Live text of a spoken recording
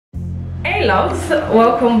Hey loves,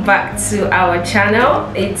 welcome back to our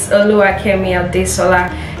channel. It's Oluwakemi Adesola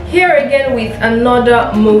here again with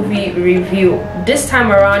another movie review. This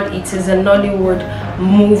time around it is a Nollywood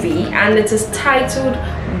movie and it is titled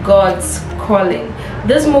God's Calling.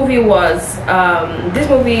 This movie was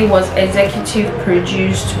executive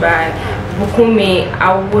produced by Bukunmi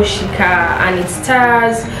Awoshika and it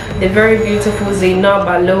stars the very beautiful Zainab,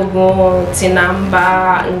 balogun,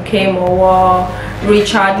 Tinamba, nkem, owoh,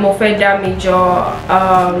 Richard Mofeda Major.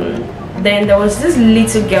 Then there was this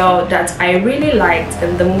little girl that I really liked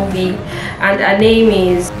in the movie and her name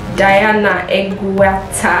is Diana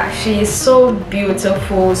Eguata. She is so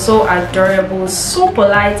beautiful, so adorable, so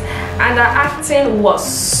polite, and her acting was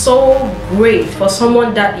so great for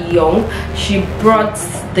someone that young. She brought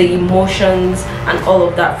the emotions and all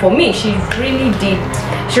of that for me. She really did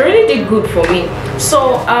good for me.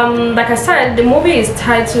 So like I said, the movie is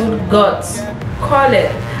titled God's Calling,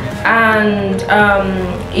 and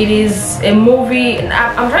it is a movie.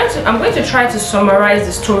 I'm going to try to summarize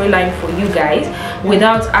the storyline for you guys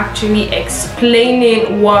without actually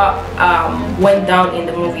explaining what went down in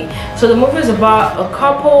the movie. So the movie is about a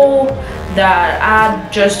couple that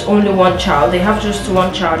had just only one child. They have just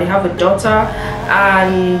one child. They have a daughter,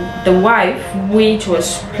 and the wife, which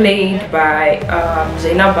was played by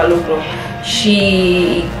Zainab balogun,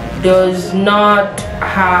 she does not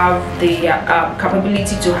have the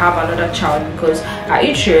capability to have another child because her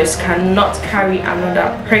uterus cannot carry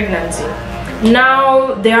another pregnancy.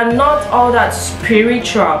 Now they are not all that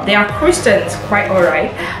spiritual. They are Christians, quite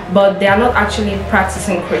alright, but they are not actually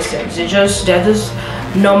practicing Christians. They're just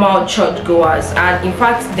normal church goers, and in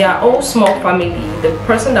fact they are all small family. The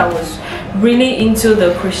person that was really into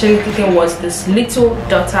the Christianity thing was this little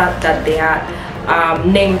daughter that they had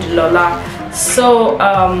named Lola. So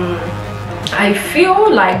I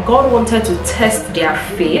feel like God wanted to test their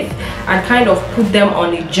faith and kind of put them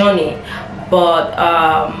on a journey, but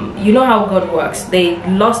you know how God works. They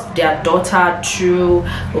lost their daughter through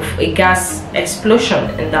a gas explosion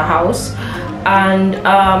in the house, and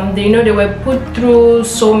they were put through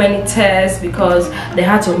so many tests because they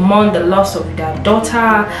had to mourn the loss of their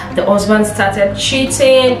daughter. The husband started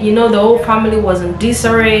cheating, the whole family was in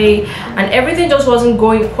disarray and everything just wasn't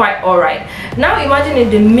going quite all right. Now imagine in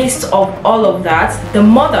the midst of all of that, the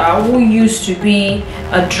mother, who used to be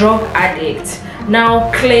a drug addict,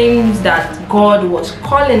 now claims that God was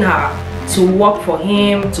calling her to work for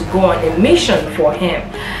him, to go on a mission for him.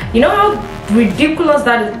 You know how ridiculous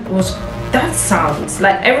that sounds?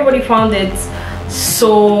 Like everybody found it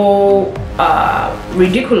so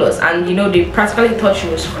ridiculous, and they practically thought she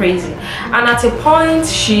was crazy. And at a point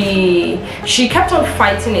she kept on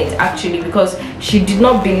fighting it actually, because she did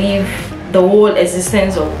not believe the whole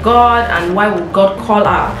existence of God, and why would God call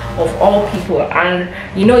her of all people? And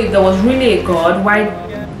if there was really a God, why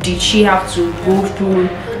did she have to go through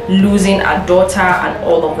losing her daughter and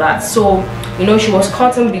all of that? So she was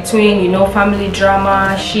caught in between family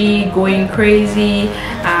drama, she going crazy,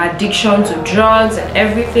 addiction to drugs and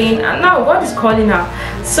everything, and now God is calling her.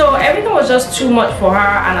 So everything was just too much for her,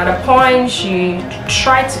 and at a point she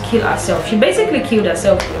tried to kill herself. She basically killed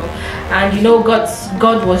herself, and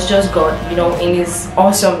God was just God, in his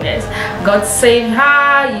awesomeness. God saved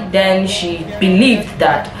her. Then she believed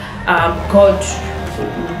that God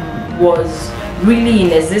was really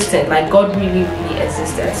in existence, like God really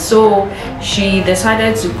existed. So she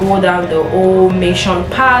decided to go down the whole mission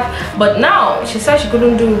path, but now she said she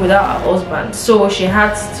couldn't do it without her husband, so she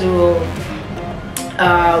had to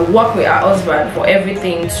work with her husband for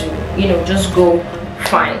everything to just go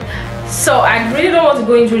fine. So I really don't want to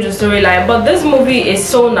go into the storyline, but this movie is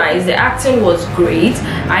so nice. The acting was great.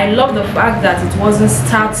 I love the fact that it wasn't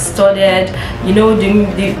start-studded.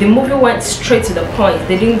 The movie went straight to the point.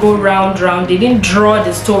 They didn't go round. They didn't draw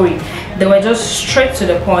the story. They were just straight to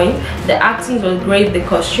the point. The acting was great. The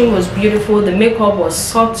costume was beautiful. The makeup was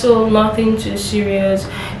subtle, nothing too serious.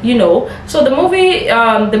 So the movie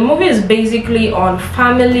is basically on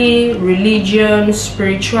family, religion,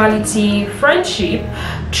 spirituality, friendship,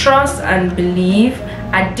 trust and belief,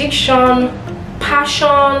 addiction,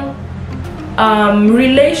 passion,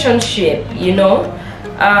 relationship,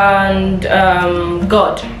 and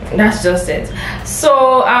God. That's just it.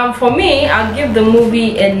 So for me, I'll give the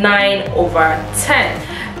movie a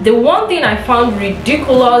 9/10. The one thing I found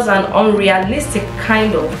ridiculous and unrealistic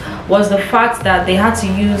kind of was the fact that they had to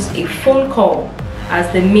use a phone call as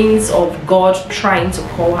the means of God trying to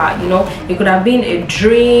call her. It could have been a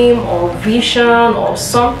dream or vision or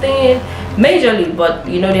something majorly, but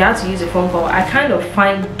they had to use a phone call. I kind of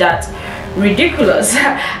find that ridiculous.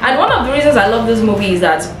 And one of the reasons I love this movie is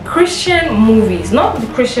that Christian movies, not the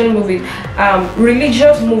Christian movies,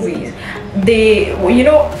 religious movies, they, you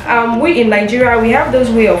know, we in Nigeria, we have this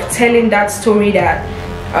way of telling that story that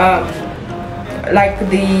like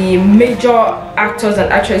the major actors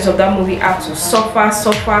and actresses of that movie have to suffer,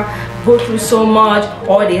 go through so much,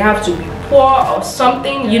 or they have to be poor or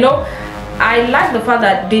something, you know. I like the fact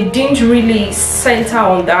that they didn't really center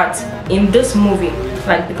on that in this movie,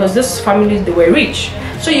 like, because these families, they were rich.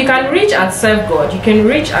 So you can reach and serve God, you can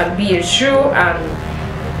reach and be a true,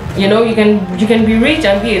 and you know, you can be rich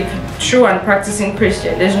and be a true and practicing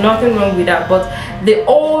Christian. There's nothing wrong with that. But the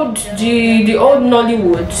old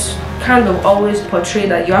Nollywood kind of always portray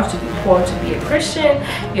that you have to be poor to be a Christian,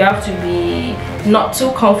 you have to be not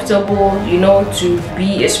too comfortable, you know, to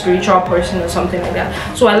be a spiritual person or something like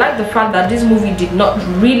that. So I like the fact that this movie did not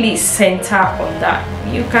really center on that.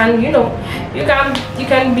 You can, you know, you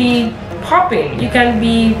can be popping, you can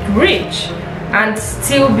be rich and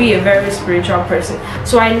still be a very spiritual person.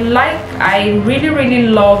 So I really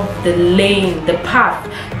love the lane, the path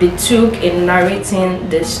they took in narrating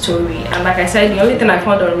the story. And like I said, the only thing I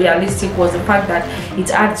found unrealistic was the fact that it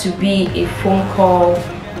had to be a phone call,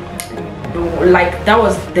 like that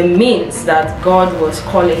was the means that God was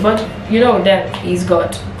calling. But you know, then he's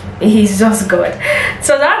God, he's just God.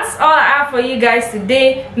 So that's all I have for you guys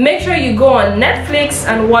today. Make sure you go on Netflix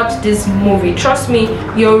and watch this movie. Trust me,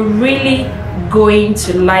 you're really going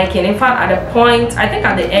to like it. In fact, at a point, I think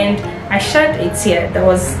at the end, I shed a tear. There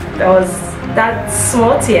was that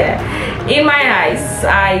small tear in my eyes.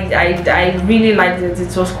 I really liked it.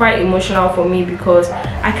 It was quite emotional for me because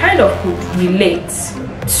I kind of could relate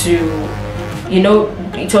to, you know,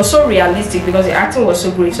 it was so realistic because the acting was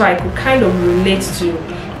so great, so I could kind of relate to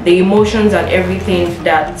the emotions and everything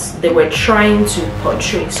that they were trying to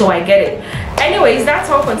portray. So I get it. Anyways, that's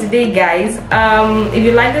all for today, guys. If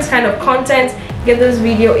you like this kind of content, give this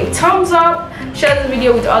video a thumbs up, share this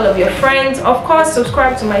video with all of your friends, of course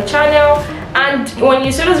subscribe to my channel, and when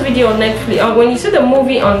you see this video on Netflix, or when you see the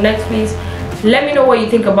movie on Netflix, let me know what you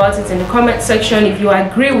think about it in the comment section. If you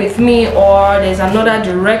agree with me or there's another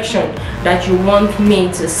direction that you want me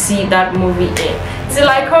to see that movie in. Till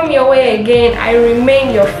I come your way again, I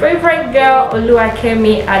remain your favorite girl,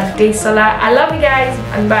 Oluwakemi Adesola. I love you guys,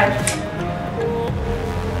 and bye.